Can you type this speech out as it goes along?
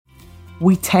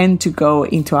we tend to go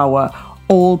into our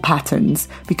old patterns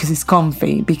because it's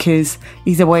comfy, because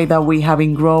it's the way that we have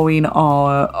been growing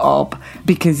up,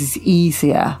 because it's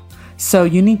easier. So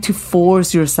you need to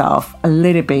force yourself a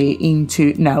little bit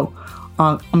into, no,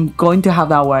 I'm going to have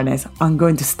that awareness. I'm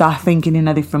going to start thinking in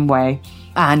a different way.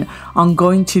 And I'm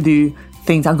going to do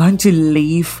things. I'm going to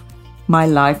live my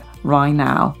life right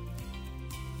now.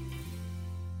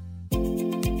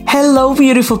 Hello,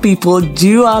 beautiful people.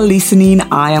 You are listening.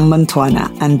 I am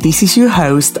Antoana, and this is your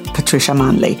host, Patricia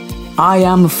Manley. I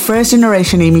am a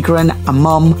first-generation immigrant, a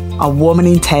mom, a woman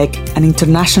in tech, an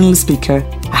international speaker,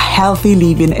 a healthy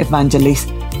living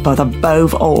evangelist, but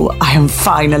above all, I am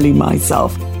finally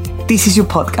myself. This is your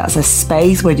podcast, a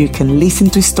space where you can listen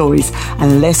to stories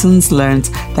and lessons learned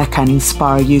that can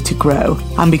inspire you to grow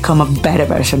and become a better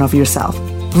version of yourself.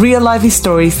 Real life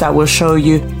stories that will show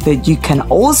you that you can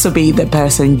also be the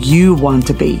person you want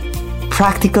to be.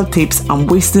 Practical tips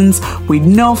and wisdoms with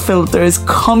no filters,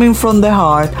 coming from the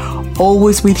heart,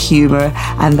 always with humor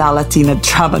and that Latina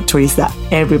drama twist that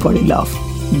everybody loves.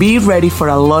 Be ready for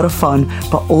a lot of fun,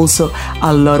 but also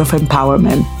a lot of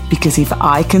empowerment, because if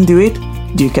I can do it,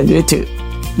 you can do it too.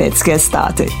 Let's get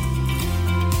started.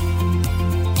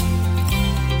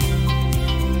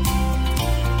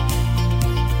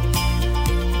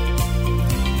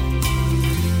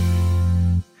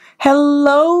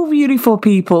 Hello, beautiful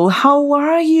people. How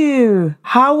are you?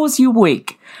 How was your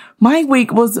week? My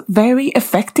week was very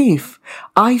effective.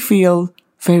 I feel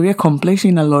very accomplished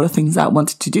in a lot of things I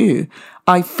wanted to do.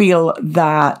 I feel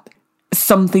that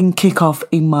something kicked off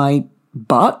in my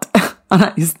butt and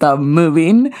I start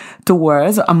moving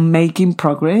towards and making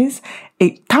progress.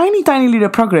 A tiny little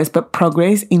progress, but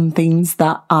progress in things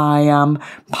that I am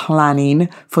planning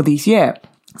for this year.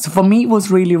 So for me, it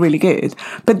was really, really good.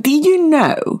 But did you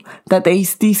know that there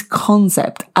is this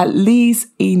concept, at least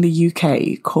in the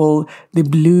UK, called the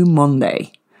Blue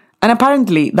Monday? And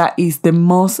apparently that is the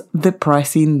most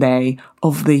depressing day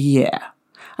of the year.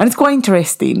 And it's quite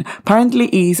interesting. Apparently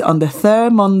it is on the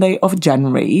third Monday of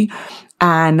January.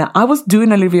 And I was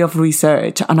doing a little bit of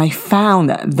research and I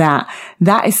found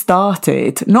that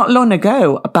started not long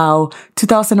ago, about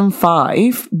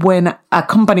 2005, when a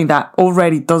company that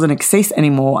already doesn't exist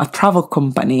anymore, a travel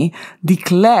company,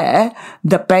 declared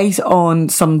that based on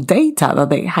some data that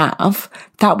they have,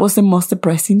 that was the most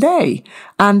depressing day.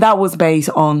 And that was based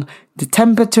on the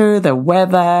temperature, the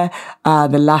weather,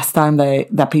 the last time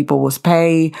that people was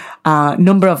paid,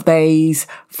 number of days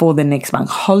for the next bank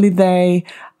holiday,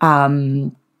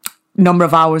 number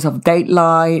of hours of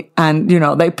daylight, and,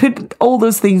 they put all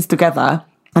those things together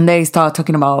and they start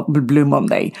talking about Blue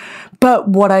Monday. But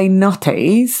what I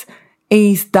notice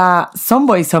is that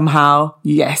somehow,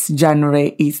 yes,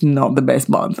 January is not the best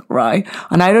month, right?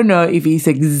 And I don't know if it's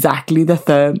exactly the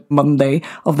third Monday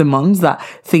of the month that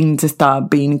things start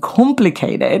being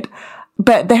complicated,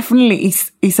 but definitely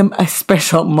it's a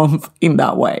special month in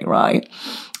that way, right?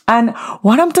 And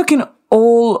what I'm talking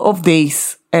all of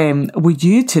this with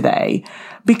you today,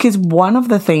 because one of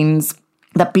the things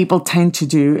that people tend to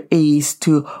do is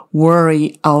to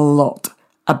worry a lot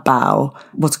about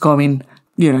what's going,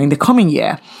 in the coming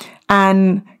year.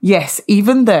 And yes,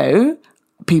 even though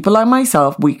people like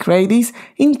myself, we create these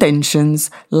intentions,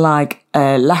 like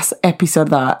last episode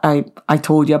that I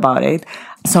told you about it,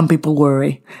 some people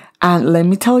worry. And let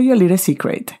me tell you a little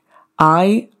secret.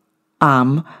 I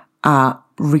am a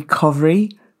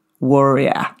recovery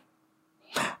warrior.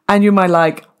 And you might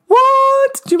like,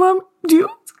 what?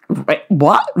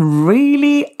 What?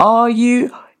 Really? Are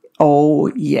you? Oh,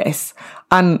 yes.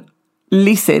 And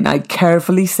listen, I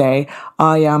carefully say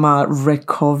I am a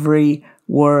recovery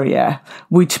warrior,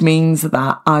 which means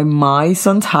that I might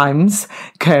sometimes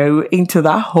go into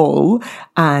that hole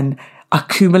and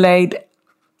accumulate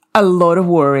a lot of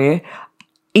worry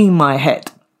in my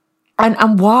head.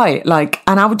 And why?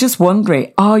 And I was just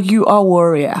wondering, are you a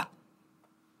warrior?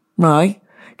 Right?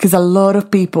 Because a lot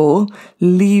of people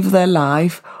live their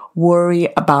life worry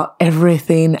about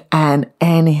everything and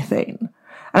anything.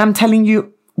 And I'm telling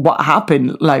you what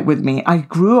happened, with me. I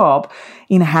grew up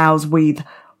in a house with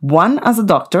one as a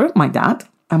doctor, my dad,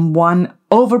 and one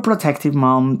overprotective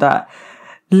mom that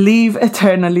live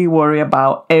eternally worry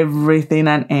about everything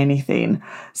and anything.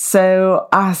 So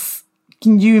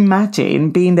can you imagine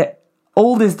being the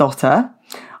oldest daughter?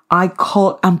 I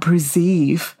caught and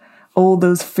perceive all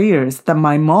those fears that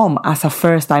my mom, as a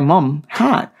first-time mom,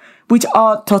 had, which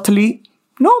are totally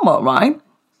normal, right?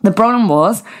 The problem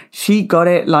was she got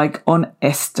it on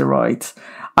steroids.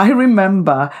 I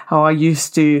remember how I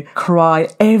used to cry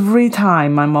every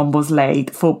time my mom was late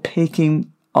for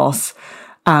picking us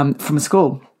from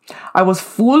school. I was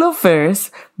full of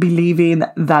fears, believing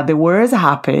that the worst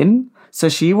happened, so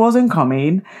she wasn't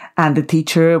coming, and the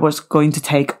teacher was going to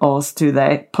take us to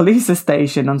the police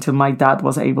station until my dad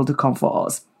was able to come for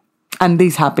us. And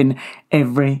this happened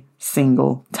every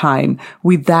single time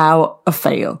without a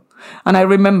fail. And I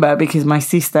remember, because my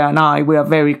sister and I, we are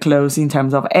very close in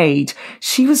terms of age,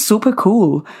 she was super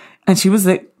cool. And she was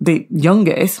the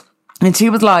youngest. And she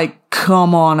was like,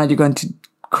 come on, are you going to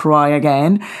cry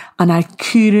again? And I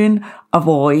couldn't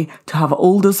avoid to have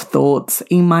all those thoughts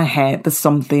in my head that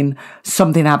something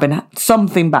happened,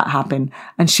 something bad happened.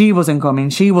 And she wasn't coming,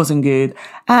 she wasn't good.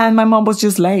 And my mom was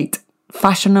just late.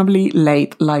 Fashionably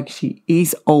late, like she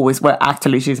is always. Well,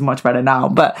 actually, she's much better now.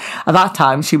 But at that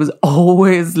time, she was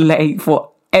always late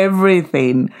for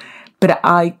everything. But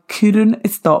I couldn't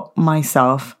stop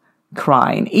myself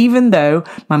crying, even though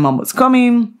my mom was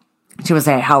coming. She was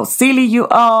saying, how silly you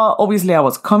are. Obviously, I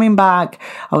was coming back.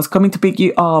 I was coming to pick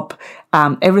you up.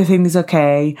 Everything is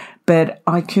okay. But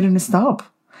I couldn't stop.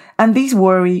 And this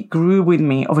worry grew with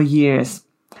me over years.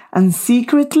 And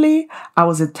secretly, I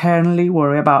was eternally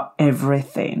worried about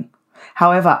everything.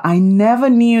 However, I never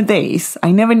knew this.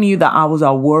 I never knew that I was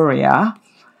a worrier,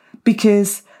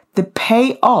 because the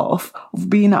payoff of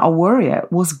being a worrier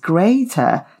was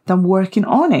greater than working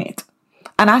on it.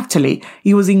 And actually,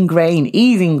 it is ingrained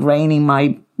in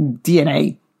my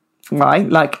DNA, right?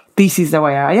 Like, this is the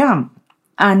way I am.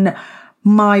 And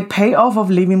my payoff of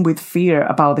living with fear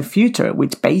about the future,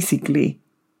 which basically,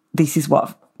 this is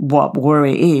what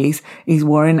worry is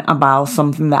worrying about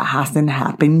something that hasn't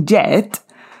happened yet,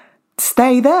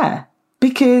 stay there.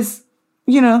 Because,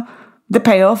 the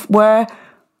payoff were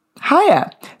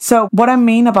higher. So what I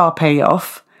mean about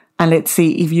payoff, and let's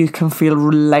see if you can feel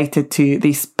related to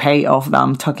this payoff that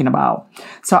I'm talking about.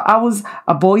 So I was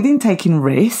avoiding taking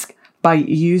risk by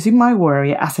using my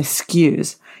worry as an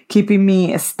excuse, keeping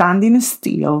me standing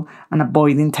still and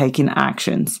avoiding taking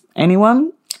actions.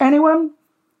 Anyone?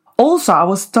 Also, I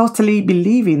was totally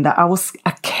believing that I was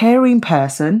a caring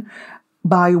person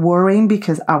by worrying,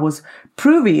 because I was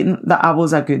proving that I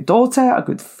was a good daughter, a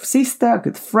good sister, a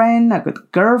good friend, a good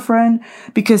girlfriend,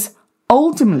 because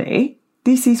ultimately,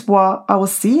 this is what I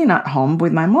was seeing at home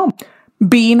with my mom.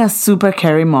 Being a super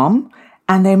caring mom,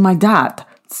 and then my dad,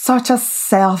 such a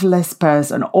selfless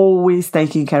person, always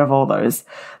taking care of others.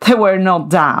 There were no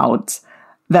doubts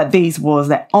that this was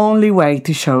the only way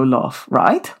to show love,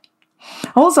 right?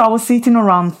 Also, I was sitting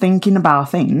around thinking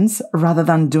about things rather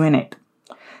than doing it.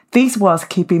 This was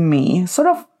keeping me sort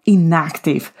of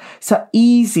inactive, so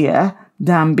easier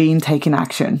than being taking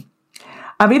action.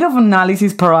 A bit of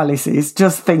analysis paralysis,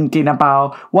 just thinking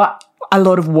about a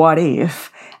lot of what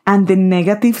if and the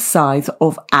negative sides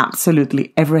of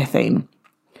absolutely everything.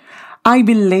 I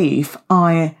believe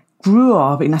I grew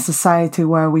up in a society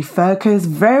where we focus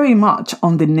very much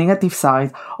on the negative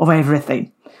side of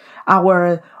everything.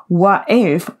 Our what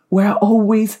if were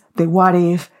always the what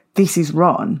if this is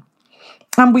wrong.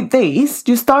 And with this,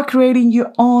 you start creating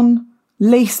your own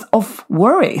list of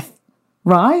worries,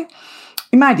 right?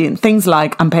 Imagine things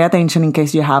like, and pay attention in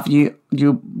case you have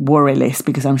your worry list,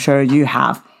 because I'm sure you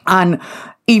have. And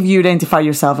if you identify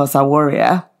yourself as a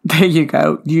worrier, there you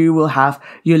go, you will have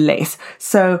your list.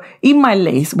 So in my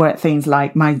list were things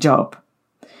like my job.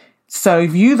 So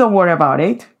if you don't worry about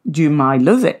it, you might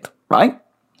lose it, right?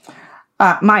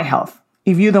 My health.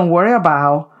 If you don't worry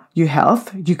about your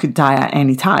health, you could die at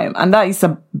any time. And that is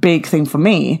a big thing for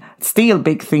me, still a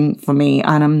big thing for me.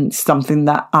 And something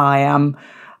that I am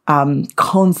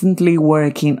constantly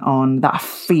working on, that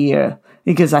fear,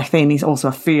 because I think it's also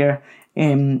a fear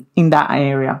in that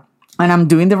area. And I'm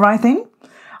doing the right thing.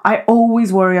 I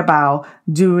always worry about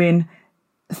doing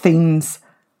things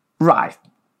right.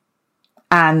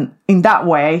 And in that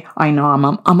way, I know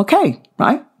I'm okay,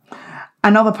 right?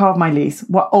 Another part of my list,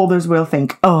 what others will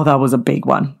think, oh, that was a big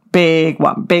one. Big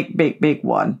one. Big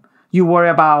one. You worry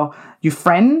about your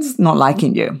friends not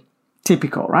liking you.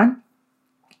 Typical, right?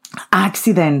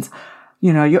 Accidents.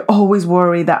 You always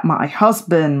worry that my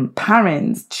husband,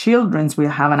 parents, children will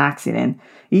have an accident.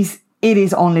 It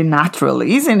is only natural,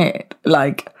 isn't it?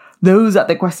 Like, those are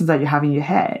the questions that you have in your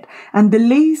head. And the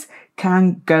list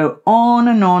can go on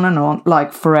and on and on,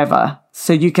 like forever.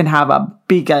 So you can have a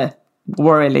bigger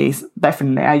worry list.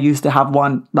 Definitely, I used to have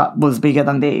one that was bigger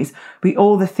than this, with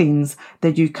all the things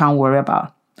that you can worry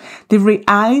about. The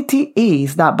reality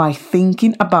is that by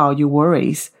thinking about your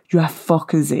worries, you are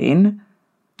focusing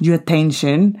your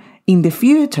attention in the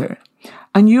future,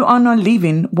 and you are not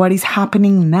living what is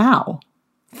happening now.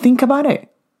 Think about it.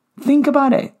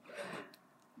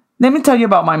 Let me tell you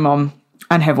about my mom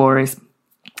and her worries.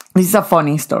 This is a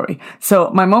funny story. So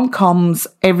my mom comes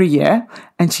every year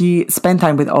and she spent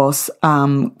time with us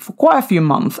for quite a few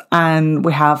months. And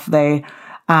we have the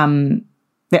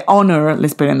honor,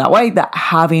 let's put it in that way, that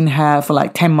having her for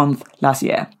like 10 months last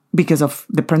year because of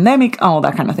the pandemic and all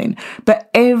that kind of thing. But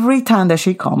every time that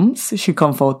she comes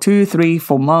for 2, 3,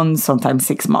 4 months, sometimes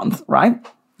 6 months, right?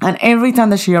 And every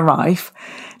time that she arrives,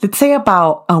 let's say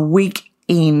about a week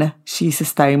in, she's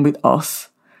staying with us.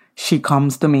 She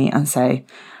comes to me and say,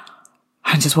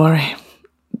 "I'm just worried."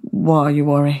 "Why are you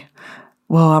worried?"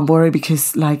 "Well, I'm worried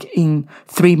because like in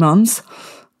 3 months,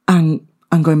 I'm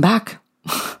going back."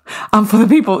 And for the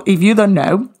people, if you don't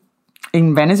know,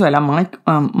 in Venezuela,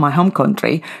 my home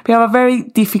country, we have a very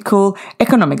difficult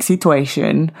economic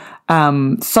situation,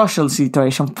 social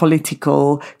situation,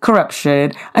 political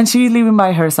corruption, and she's living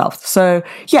by herself. So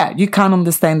yeah, you can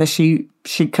understand that she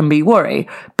can be worried.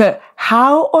 But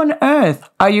how on earth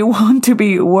are you want to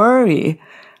be worried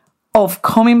of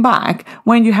coming back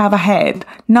when you have ahead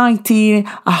 90,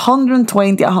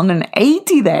 120,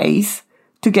 180 days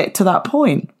to get to that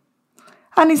point?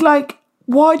 And it's like,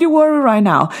 why are you worried right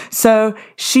now? So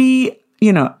she,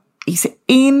 is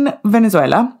in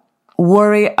Venezuela,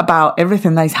 worried about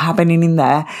everything that is happening in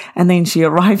there. And then she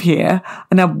arrived here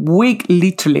and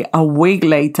literally a week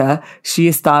later, she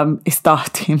is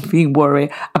starting being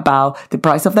worried about the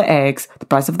price of the eggs, the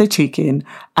price of the chicken,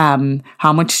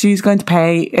 how much she's going to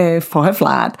pay for her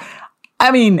flat.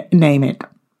 I mean, name it.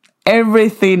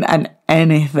 Everything and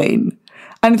anything.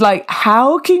 And it's like,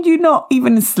 how can you not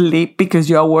even sleep because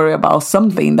you're worried about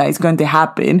something that is going to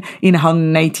happen in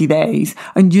 180 days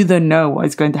and you don't know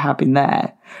what's going to happen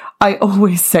there? I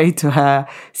always say to her,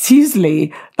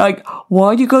 seriously, like,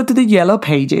 why you go to the yellow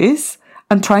pages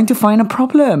and trying to find a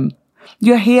problem?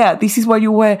 You're here. This is what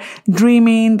you were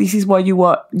dreaming. This is what you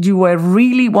were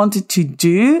really wanted to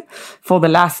do for the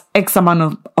last X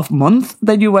amount of months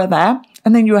that you were there.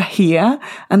 And then you are here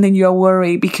and then you're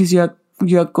worried because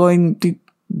you're going to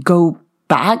go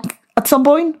back at some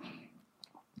point.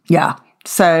 Yeah.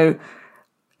 So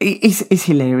it's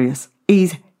hilarious.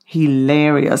 It's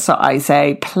hilarious. So I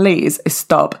say, please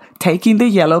stop taking the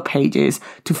yellow pages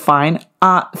to find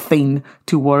a thing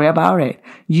to worry about it.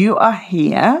 You are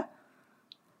here.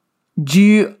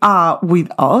 You are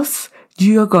with us.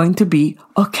 You are going to be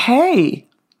okay.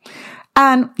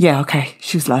 And yeah, okay.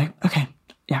 She was like, okay,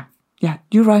 yeah,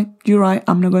 you're right.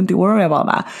 I'm not going to worry about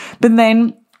that. But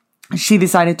then she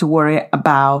decided to worry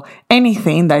about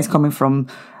anything that is coming from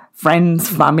friends,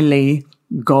 family,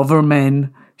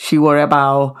 government. She worried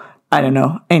about, I don't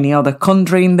know, any other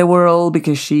country in the world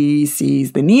because she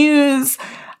sees the news,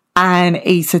 and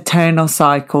it's an eternal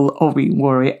cycle of being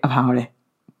worried about it.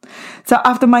 So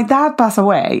after my dad passed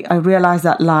away, I realized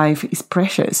that life is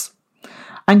precious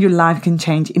and your life can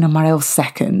change in a matter of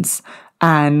seconds.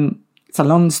 And it's a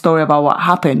long story about what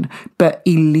happened, but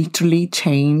it literally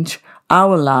changed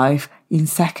our life in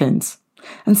seconds.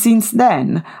 And since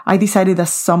then, I decided that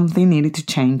something needed to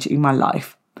change in my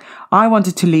life. I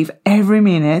wanted to live every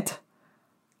minute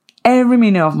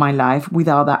of my life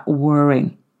without that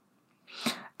worrying.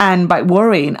 And by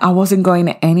worrying, I wasn't going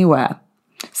anywhere.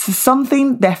 So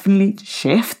something definitely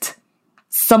shift.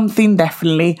 Something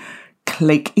definitely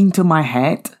click into my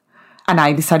head. And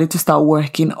I decided to start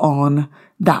working on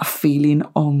that feeling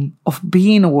of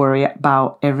being worried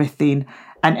about everything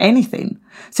and anything.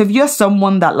 So if you're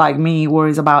someone that, like me,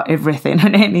 worries about everything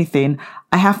and anything,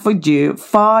 I have for you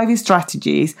 5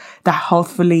 strategies that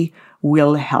hopefully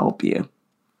will help you.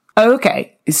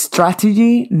 Okay,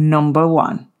 strategy number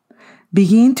 1.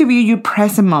 Begin to view your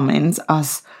present moments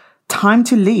as time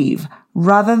to live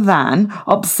rather than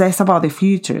obsess about the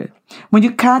future. When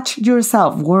you catch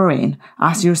yourself worrying,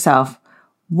 ask yourself,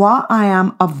 what I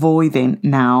am avoiding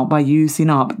now by using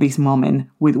up this moment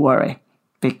with worry?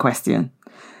 Big question.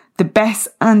 The best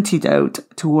antidote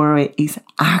to worry is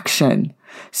action.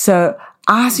 So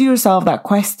ask yourself that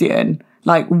question,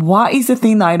 like, what is the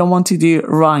thing that I don't want to do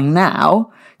right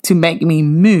now to make me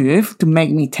move, to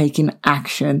make me taking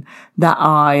action that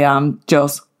I am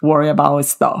just worried about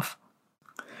stuff?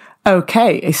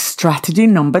 Okay, strategy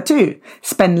number 2.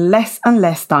 Spend less and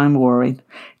less time worrying.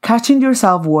 Catching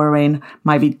yourself worrying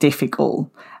might be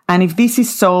difficult. And if this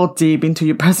is so deep into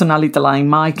your personality, like in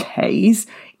my case,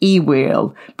 it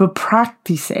will. But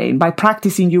by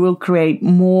practicing, you will create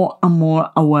more and more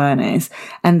awareness.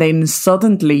 And then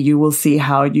suddenly you will see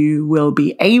how you will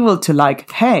be able to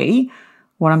like, hey,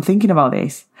 what I'm thinking about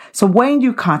this. So when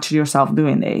you catch yourself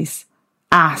doing this,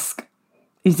 ask,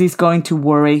 is this going to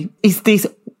worry? Is this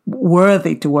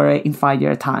worthy to worry in 5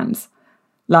 year times?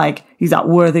 Like, is that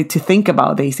worthy to think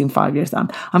about this in 5 years' time?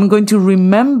 I'm going to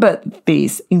remember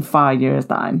this in 5 years'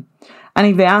 time. And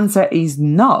if the answer is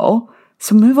no,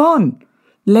 so move on.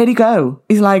 Let it go.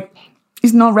 It's like,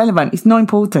 it's not relevant. It's not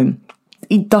important.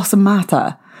 It doesn't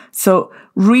matter. So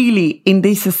really, in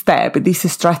this step, this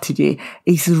strategy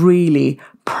is really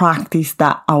practice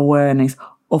that awareness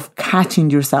of catching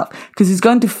yourself, because it's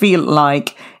going to feel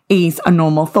like it's a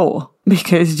normal thought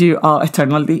because you are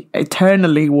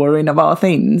eternally worrying about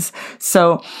things.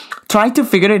 So try to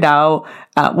figure it out,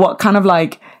 what kind of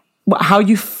like, how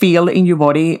you feel in your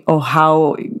body, or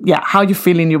how you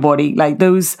feel in your body, like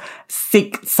those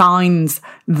signs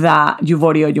that your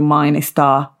body or your mind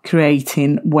start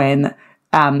creating when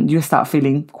you start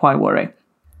feeling quite worried.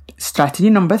 Strategy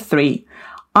number 3,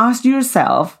 ask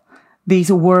yourself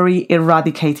this worry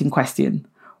eradicating question.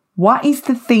 What is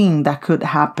the thing that could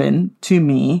happen to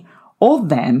me or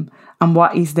them, and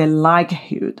what is the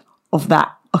likelihood of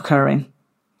that occurring?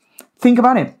 Think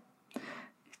about it.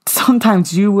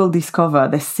 Sometimes you will discover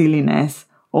the silliness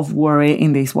of worry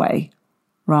in this way,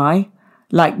 right?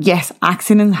 Like, yes,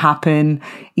 accidents happen.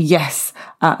 Yes,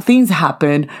 things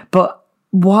happen. But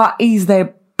what is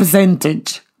the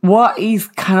percentage? What is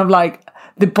kind of like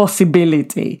the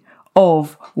possibility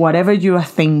of whatever you are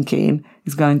thinking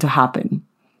is going to happen?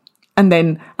 And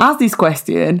then ask this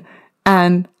question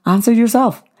and answer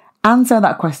yourself. Answer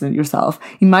that question yourself.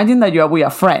 Imagine that you are with a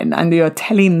friend and you're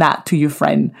telling that to your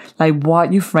friend, like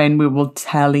what your friend will be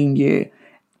telling you.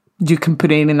 You can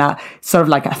put it in a sort of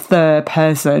like a third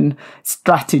person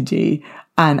strategy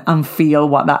and feel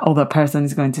what that other person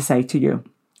is going to say to you.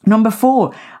 Number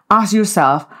 4, ask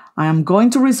yourself, I am going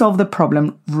to resolve the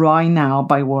problem right now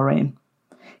by worrying.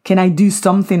 Can I do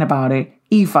something about it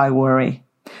if I worry?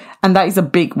 And that is a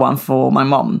big one for my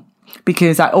mom,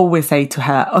 because I always say to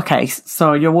her, okay,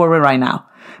 so you're worried right now.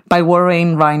 By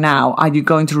worrying right now, are you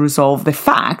going to resolve the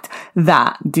fact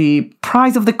that the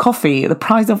price of the coffee, the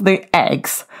price of the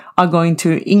eggs are going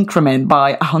to increment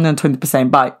by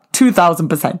 120%, by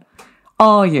 2,000%?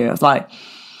 Are you? It's like,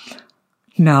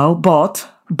 no, but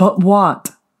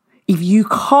what? If you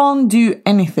can't do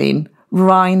anything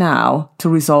right now to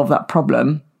resolve that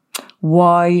problem,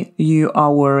 why you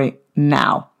are worried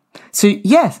now? So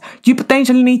yes, you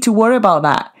potentially need to worry about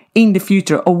that in the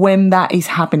future or when that is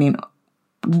happening.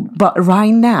 But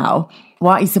right now,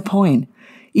 what is the point?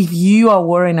 If you are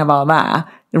worrying about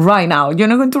that right now, you're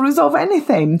not going to resolve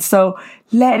anything. So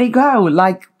let it go.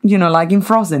 Like, like in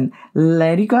Frozen,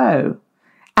 let it go.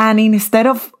 And instead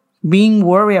of being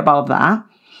worried about that,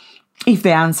 if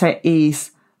the answer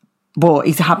is, well,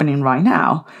 it's happening right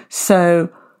now. So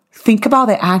think about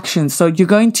the action. So you're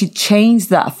going to change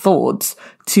that thoughts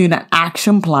to an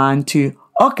action plan to,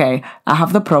 okay, I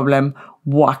have the problem.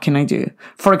 What can I do?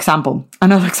 For example,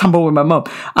 another example with my mom.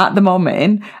 At the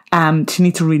moment, she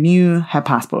needs to renew her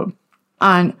passport.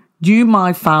 And you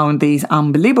might find this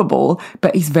unbelievable,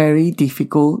 but it's very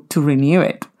difficult to renew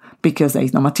it because there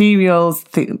is no materials,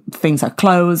 things are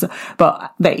closed,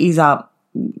 but there is a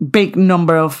big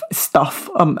number of stuff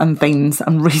and things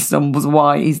and reasons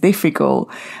why it's difficult.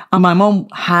 And my mom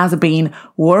has been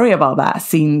worried about that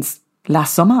since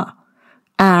last summer.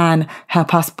 And her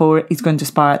passport is going to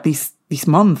expire this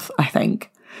month, I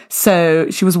think. So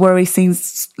she was worried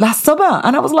since last summer.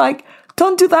 And I was like,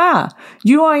 don't do that.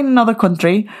 You are in another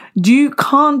country. You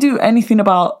can't do anything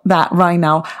about that right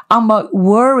now. I'm not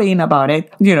worrying about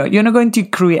it. You're not going to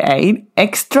create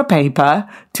extra paper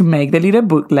to make the little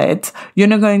booklet. You're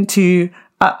not going to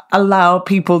allow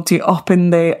people to open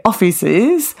their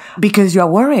offices because you are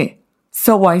worried.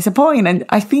 So what is the point? And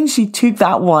I think she took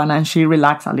that one and she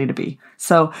relaxed a little bit.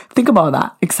 So think about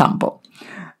that example.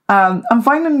 And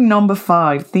finally, number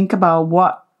 5, think about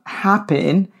what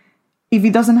happened if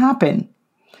it doesn't happen.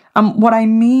 What I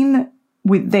mean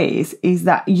with this is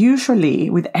that usually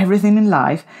with everything in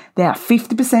life, there are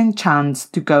 50% chance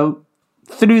to go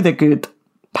through the good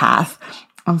path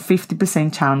and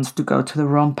 50% chance to go to the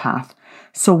wrong path.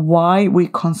 So why we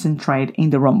concentrate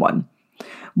in the wrong one?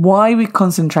 Why we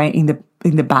concentrate in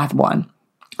the bad one?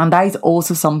 And that is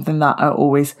also something that I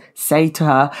always say to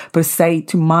her, but say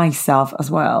to myself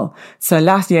as well. So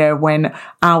last year when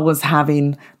I was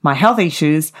having my health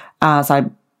issues, as I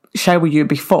shared with you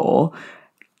before,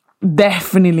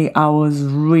 definitely I was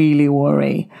really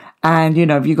worried. And,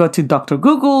 if you go to Dr.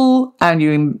 Google and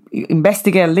you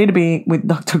investigate a little bit with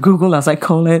Dr. Google, as I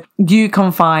call it, you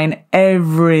can find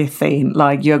everything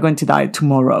like you're going to die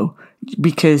tomorrow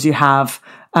because you have,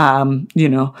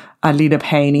 a little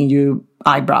pain in your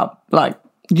eyebrow. Like,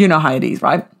 you know how it is,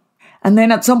 right? And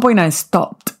then at some point I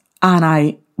stopped and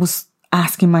I was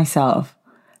asking myself,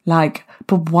 like,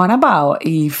 but what about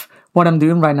if what I'm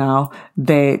doing right now,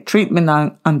 the treatment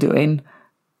I'm doing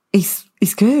is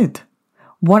good.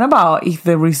 What about if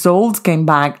the results came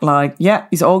back like, yeah,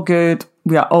 it's all good,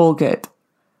 we are all good?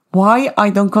 Why I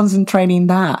don't concentrate in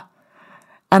that?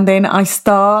 And then I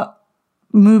start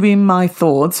moving my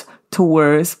thoughts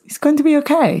towards, it's going to be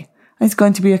okay. It's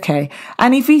going to be okay.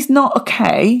 And if it's not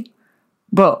okay,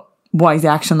 but what is the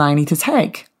action I need to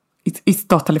take? It's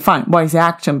totally fine. What is the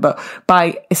action? But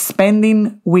by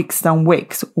spending weeks and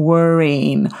weeks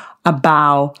worrying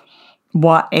about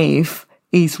what if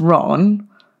is wrong,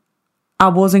 I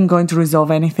wasn't going to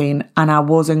resolve anything, and I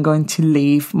wasn't going to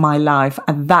live my life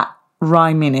at that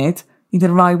right minute in the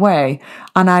right way.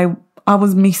 And I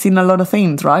was missing a lot of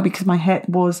things, right? Because my head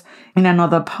was in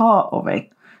another part of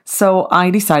it. So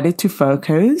I decided to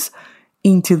focus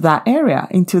into that area,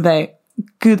 into the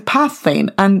good path thing.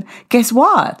 And guess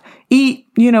what? We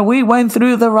went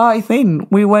through the right thing.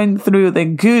 We went through the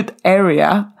good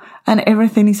area and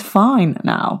everything is fine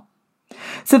now.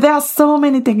 So there are so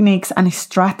many techniques and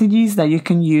strategies that you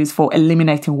can use for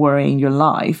eliminating worry in your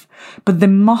life. But the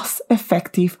most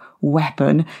effective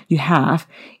weapon you have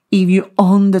if you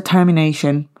own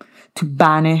determination to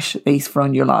banish this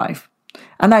from your life.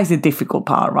 And that is the difficult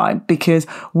part, right? Because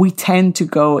we tend to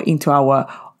go into our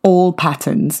old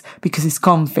patterns because it's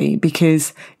comfy,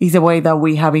 because it's the way that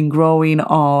we have been growing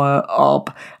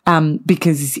up,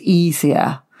 because it's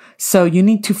easier. So you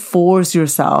need to force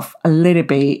yourself a little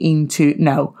bit into,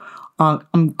 no,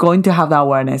 I'm going to have that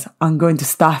awareness. I'm going to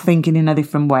start thinking in a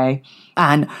different way.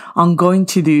 And I'm going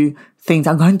to do things.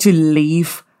 I'm going to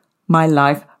live my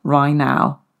life right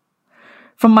now.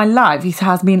 From my life, it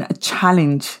has been a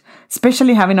challenge,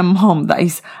 especially having a mom that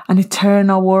is an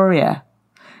eternal warrior.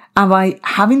 And by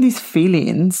having these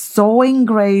feelings so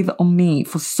engraved on me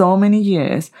for so many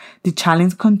years, the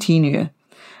challenge continued.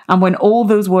 And when all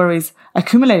those worries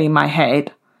accumulate in my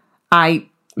head, I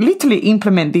literally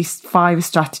implement these 5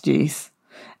 strategies.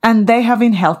 And they have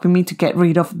been helping me to get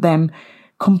rid of them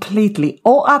completely,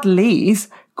 or at least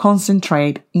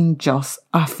concentrate in just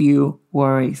a few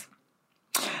worries.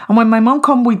 And when my mom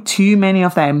comes with too many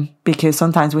of them, because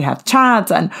sometimes we have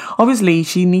chats and obviously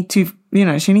she need to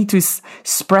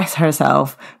express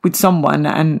herself with someone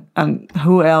and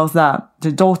who else that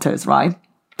the daughters, right?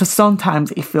 But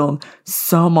sometimes it feels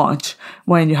so much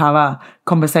when you have a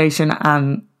conversation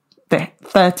and the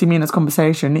 30 minutes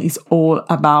conversation is all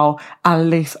about a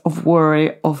list of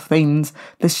worry of things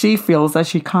that she feels that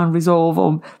she can't resolve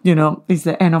or, is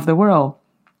the end of the world.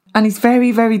 And it's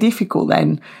very, very difficult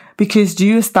then because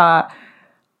you start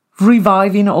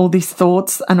reviving all these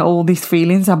thoughts and all these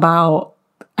feelings about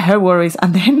her worries,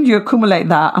 and then you accumulate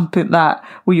that and put that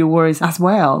with your worries as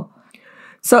well.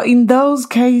 So in those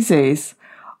cases,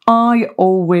 I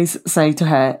always say to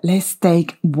her, let's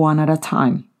take one at a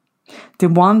time. The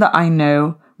one that I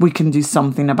know we can do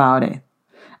something about it.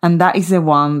 And that is the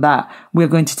one that we're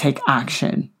going to take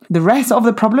action. The rest of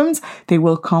the problems, they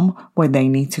will come where they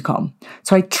need to come.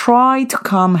 So I try to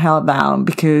calm her down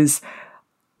because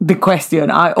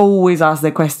I always ask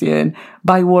the question,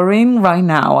 by worrying right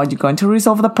now, are you going to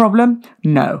resolve the problem?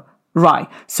 No. Right.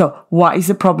 So what is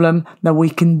the problem that we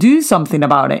can do something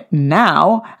about it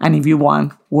now? And if you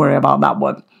want, worry about that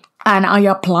one. And I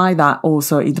apply that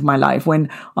also into my life. When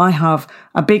I have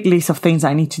a big list of things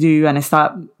I need to do and I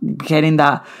start getting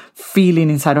that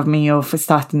feeling inside of me of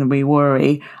starting to be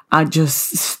worried, I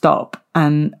just stop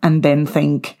and then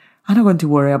think, I'm not going to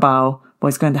worry about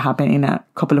what's going to happen in a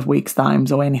couple of weeks'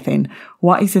 times or anything.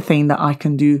 What is the thing that I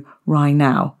can do right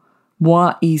now?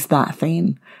 What is that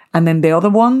thing? And then the other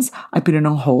ones, I put it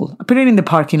on hold. I put it in the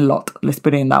parking lot. Let's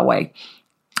put it in that way.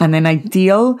 And then I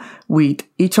deal with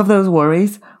each of those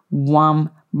worries one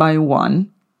by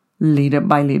one, little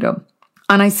by little.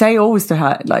 And I say always to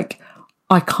her, like,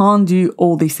 I can't do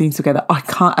all these things together.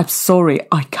 I'm sorry,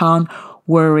 I can't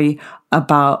worry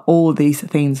about all these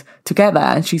things together.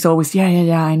 And she's always, yeah,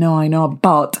 I know,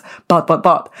 but.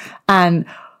 And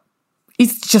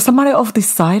it's just a matter of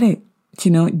deciding,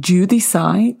 do you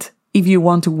decide if you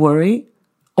want to worry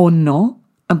or not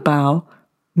about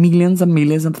millions and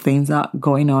millions of things that are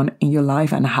going on in your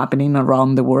life and happening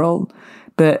around the world.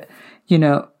 But,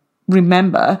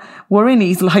 remember, worrying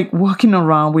is like walking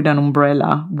around with an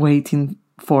umbrella waiting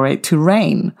for it to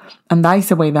rain. And that is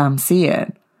the way that I'm seeing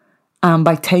it. And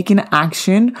by taking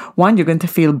action, one, you're going to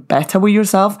feel better with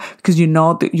yourself because you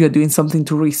know that you're doing something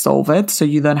to resolve it. So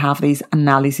you don't have these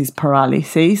analysis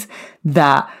paralysis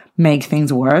that make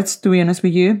things worse, to be honest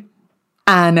with you.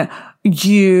 And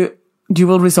you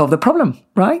will resolve the problem,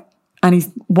 right? And it's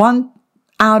one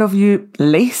out of your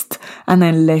list, and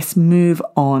then let's move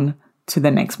on to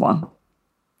the next one.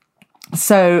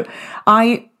 So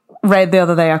I read the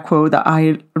other day a quote that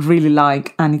I really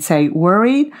like, and it says,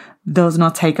 worry does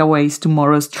not take away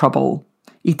tomorrow's trouble.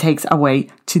 It takes away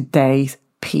today's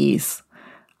peace.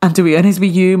 And to be honest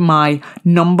with you, my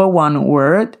number one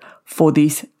word for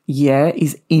this year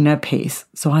is inner peace.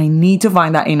 So I need to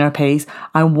find that inner peace.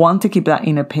 I want to keep that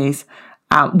inner peace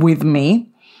with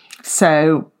me.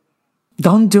 So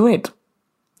don't do it.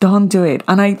 Don't do it.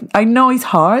 And I know it's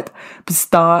hard, but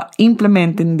start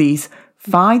implementing these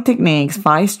 5 techniques,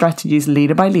 5 strategies,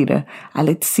 little by little. And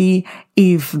let's see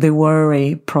if the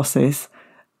worry process,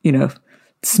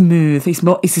 smooth. Is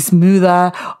it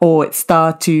smoother, or it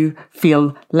start to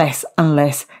feel less and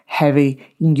less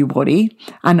heavy in your body?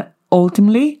 And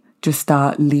ultimately, just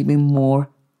start living more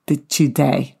the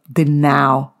today, the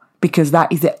now, because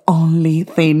that is the only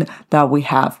thing that we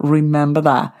have. Remember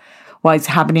that. What's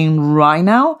happening right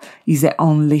now is the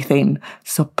only thing.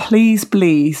 So please,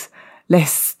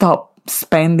 let's stop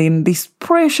spending this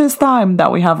precious time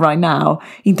that we have right now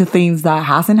into things that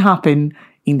hasn't happened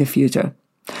in the future.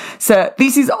 So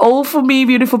this is all for me,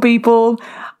 beautiful people.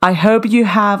 I hope you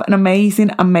have an amazing,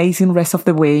 amazing rest of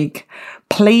the week.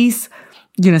 Please,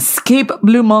 skip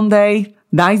Blue Monday.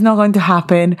 That is not going to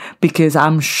happen, because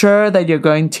I'm sure that you're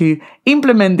going to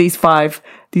implement these five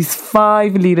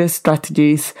little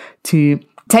strategies to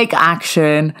take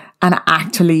action and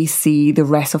actually see the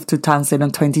rest of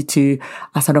 2022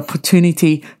 as an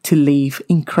opportunity to live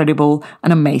incredible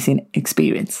and amazing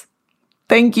experience.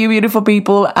 Thank you, beautiful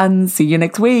people, and see you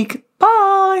next week.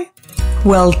 Bye.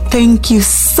 Well, thank you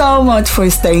so much for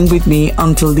staying with me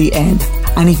until the end.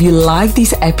 And if you like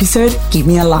this episode, give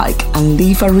me a like and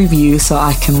leave a review so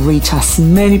I can reach as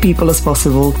many people as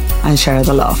possible and share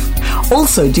the love.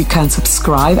 Also, you can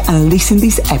subscribe and listen to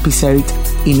this episode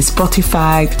in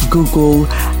Spotify, Google,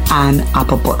 and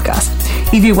Apple Podcasts.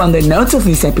 If you want the notes of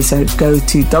this episode, go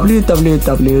to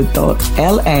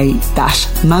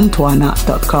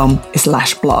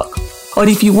www.la-mantuana.com/blog. Or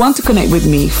if you want to connect with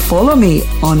me, follow me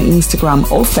on Instagram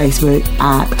or Facebook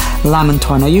at La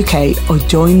Mantuana UK, or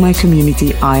join my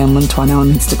community, I Am Mantuana, on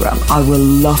Instagram. I will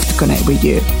love to connect with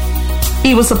you.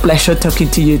 It was a pleasure talking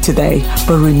to you today,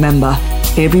 but remember,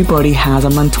 everybody has a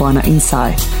Mantuana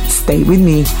inside. Stay with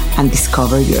me and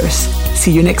discover yours.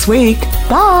 See you next week.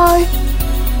 Bye.